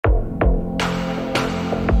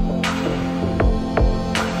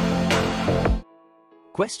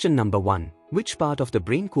Question number 1. Which part of the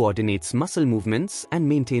brain coordinates muscle movements and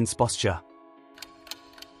maintains posture?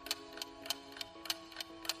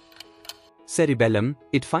 Cerebellum.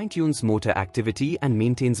 It fine-tunes motor activity and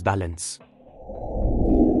maintains balance.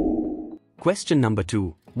 Question number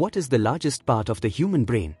 2. What is the largest part of the human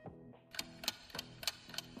brain?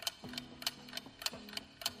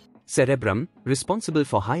 Cerebrum, responsible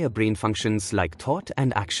for higher brain functions like thought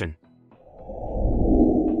and action.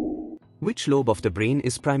 Which lobe of the brain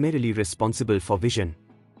is primarily responsible for vision?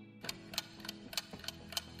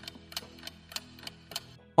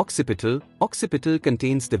 Occipital. Occipital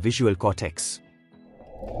contains the visual cortex.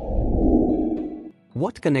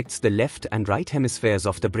 What connects the left and right hemispheres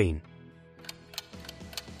of the brain?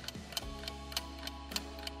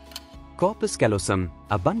 Corpus callosum,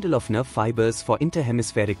 a bundle of nerve fibers for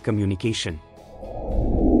interhemispheric communication.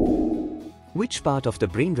 Which part of the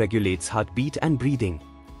brain regulates heartbeat and breathing?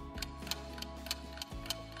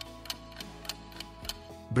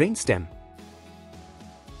 Brainstem.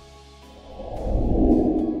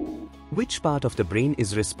 Which part of the brain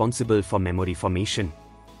is responsible for memory formation?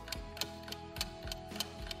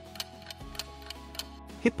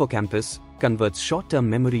 Hippocampus, converts short-term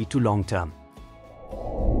memory to long-term.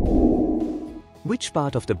 Which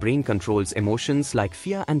part of the brain controls emotions like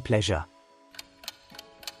fear and pleasure?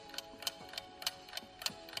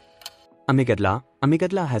 Amygdala.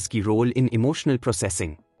 Amygdala has key role in emotional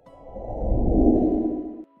processing.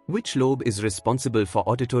 Which lobe is responsible for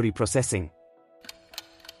auditory processing?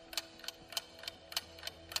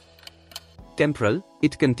 Temporal.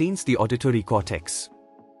 It contains the auditory cortex.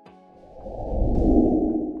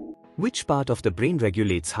 Which part of the brain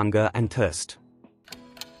regulates hunger and thirst?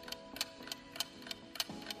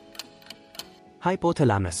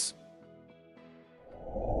 Hypothalamus.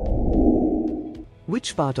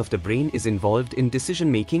 Which part of the brain is involved in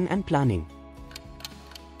decision-making and planning?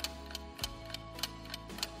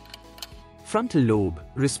 Frontal lobe,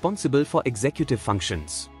 responsible for executive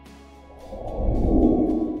functions.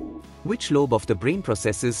 Which lobe of the brain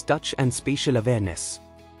processes touch and spatial awareness?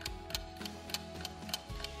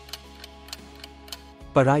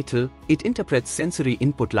 Parietal. It interprets sensory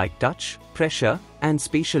input like touch, pressure, and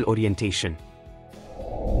spatial orientation.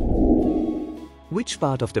 Which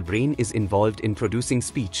part of the brain is involved in producing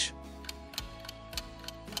speech?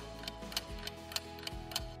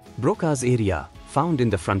 Broca's area, found in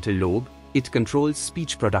the frontal lobe, it controls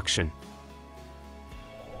speech production.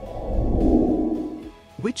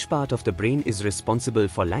 Which part of the brain is responsible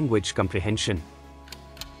for language comprehension?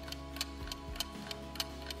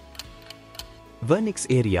 Wernicke's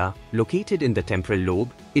area, located in the temporal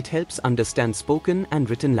lobe, it helps understand spoken and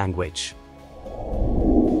written language.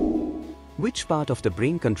 Which part of the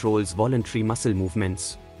brain controls voluntary muscle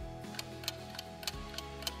movements?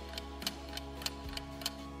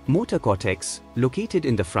 Motor cortex, located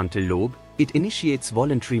in the frontal lobe, it initiates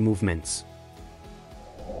voluntary movements.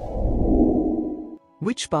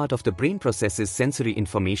 Which part of the brain processes sensory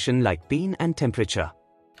information like pain and temperature?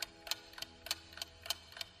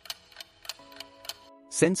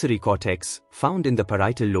 Sensory cortex, found in the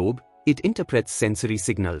parietal lobe, it interprets sensory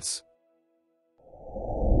signals.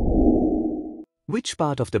 Which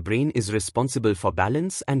part of the brain is responsible for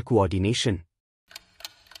balance and coordination?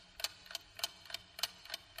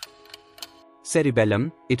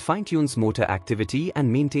 Cerebellum. It fine-tunes motor activity and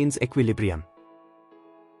maintains equilibrium.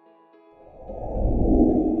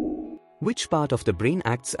 Which part of the brain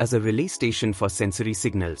acts as a relay station for sensory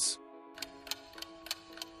signals?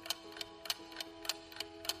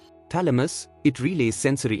 Thalamus. It relays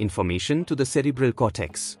sensory information to the cerebral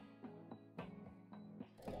cortex.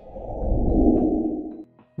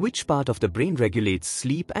 Which part of the brain regulates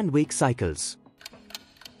sleep and wake cycles?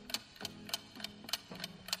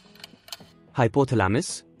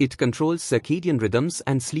 Hypothalamus. It controls circadian rhythms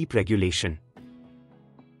and sleep regulation.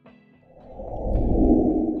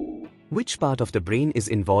 Which part of the brain is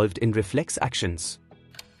involved in reflex actions?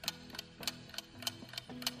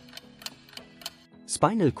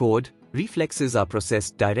 Spinal cord. Reflexes are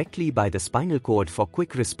processed directly by the spinal cord for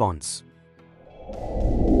quick response.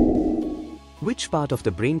 Which part of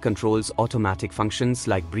the brain controls automatic functions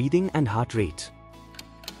like breathing and heart rate?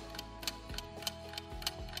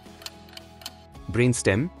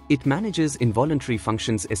 Brainstem. It manages involuntary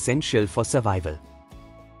functions essential for survival.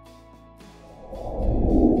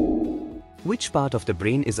 Which part of the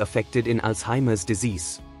brain is affected in Alzheimer's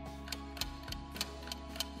disease?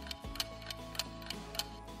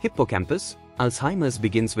 Hippocampus. Alzheimer's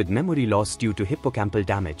begins with memory loss due to hippocampal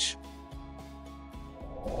damage.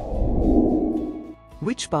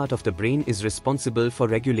 Which part of the brain is responsible for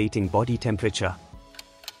regulating body temperature?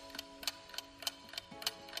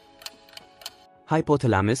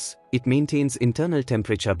 Hypothalamus, it maintains internal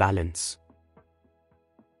temperature balance.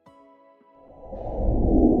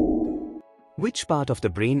 Which part of the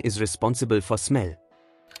brain is responsible for smell?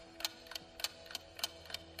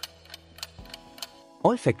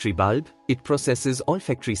 Olfactory bulb, it processes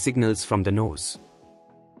olfactory signals from the nose.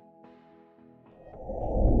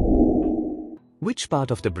 Which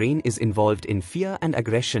part of the brain is involved in fear and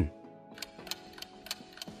aggression?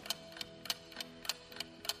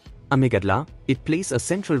 Amygdala, it plays a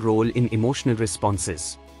central role in emotional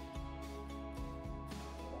responses.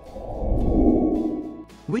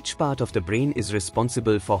 Which part of the brain is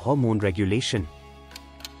responsible for hormone regulation?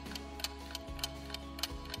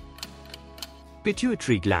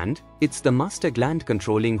 Pituitary gland, it's the master gland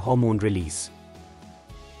controlling hormone release.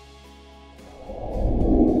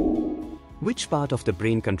 Which part of the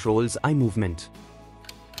brain controls eye movement?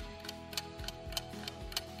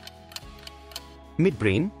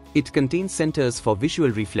 Midbrain, it contains centers for visual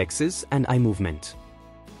reflexes and eye movement.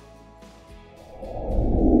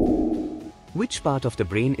 Which part of the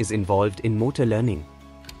brain is involved in motor learning?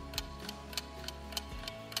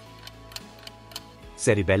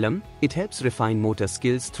 Cerebellum, it helps refine motor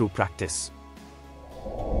skills through practice.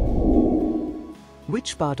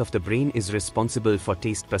 Which part of the brain is responsible for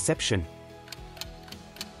taste perception?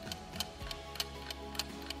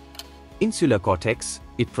 Insular cortex,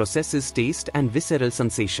 it processes taste and visceral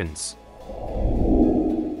sensations.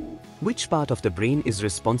 Which part of the brain is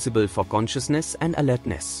responsible for consciousness and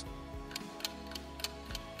alertness?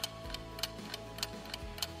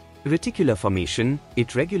 Reticular formation,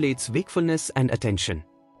 it regulates wakefulness and attention.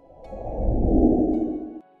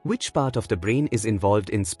 Which part of the brain is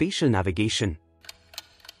involved in spatial navigation?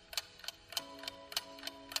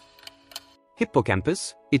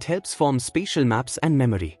 Hippocampus, it helps form spatial maps and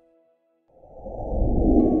memory.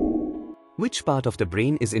 Which part of the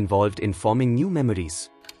brain is involved in forming new memories?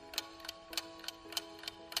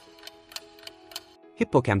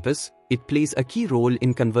 Hippocampus, it plays a key role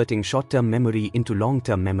in converting short-term memory into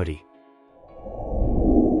long-term memory.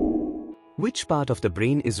 Which part of the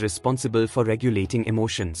brain is responsible for regulating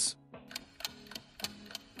emotions?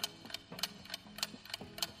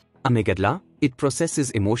 Amygdala, it processes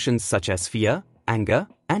emotions such as fear, anger,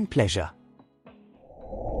 and pleasure.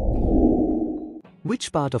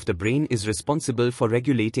 Which part of the brain is responsible for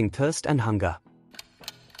regulating thirst and hunger?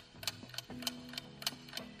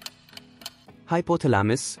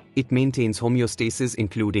 Hypothalamus, it maintains homeostasis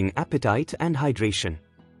including appetite and hydration.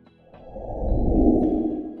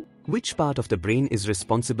 Which part of the brain is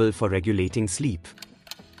responsible for regulating sleep?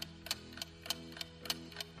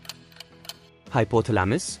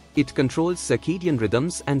 Hypothalamus, it controls circadian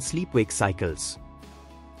rhythms and sleep-wake cycles.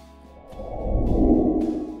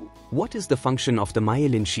 What is the function of the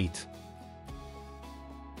myelin sheath?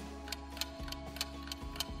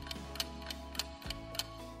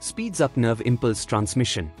 Speeds up nerve impulse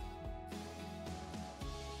transmission.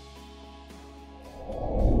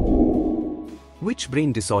 Which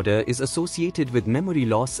brain disorder is associated with memory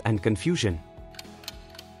loss and confusion?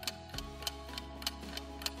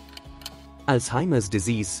 Alzheimer's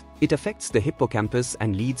disease, it affects the hippocampus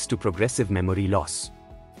and leads to progressive memory loss.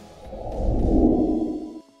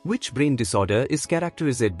 Which brain disorder is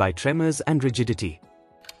characterized by tremors and rigidity?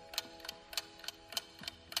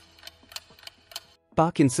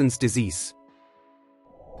 Parkinson's disease.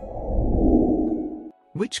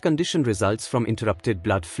 Which condition results from interrupted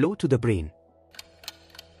blood flow to the brain?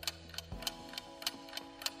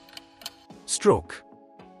 Stroke.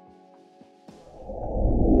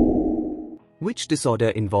 Which disorder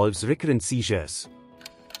involves recurrent seizures?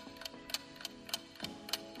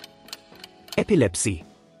 Epilepsy.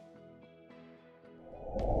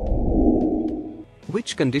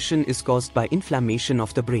 Which condition is caused by inflammation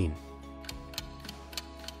of the brain?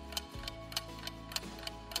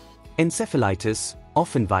 Encephalitis,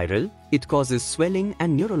 often viral, it causes swelling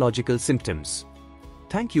and neurological symptoms.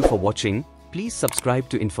 Thank you for watching. Please subscribe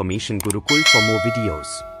to Information Gurukul for more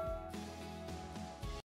videos.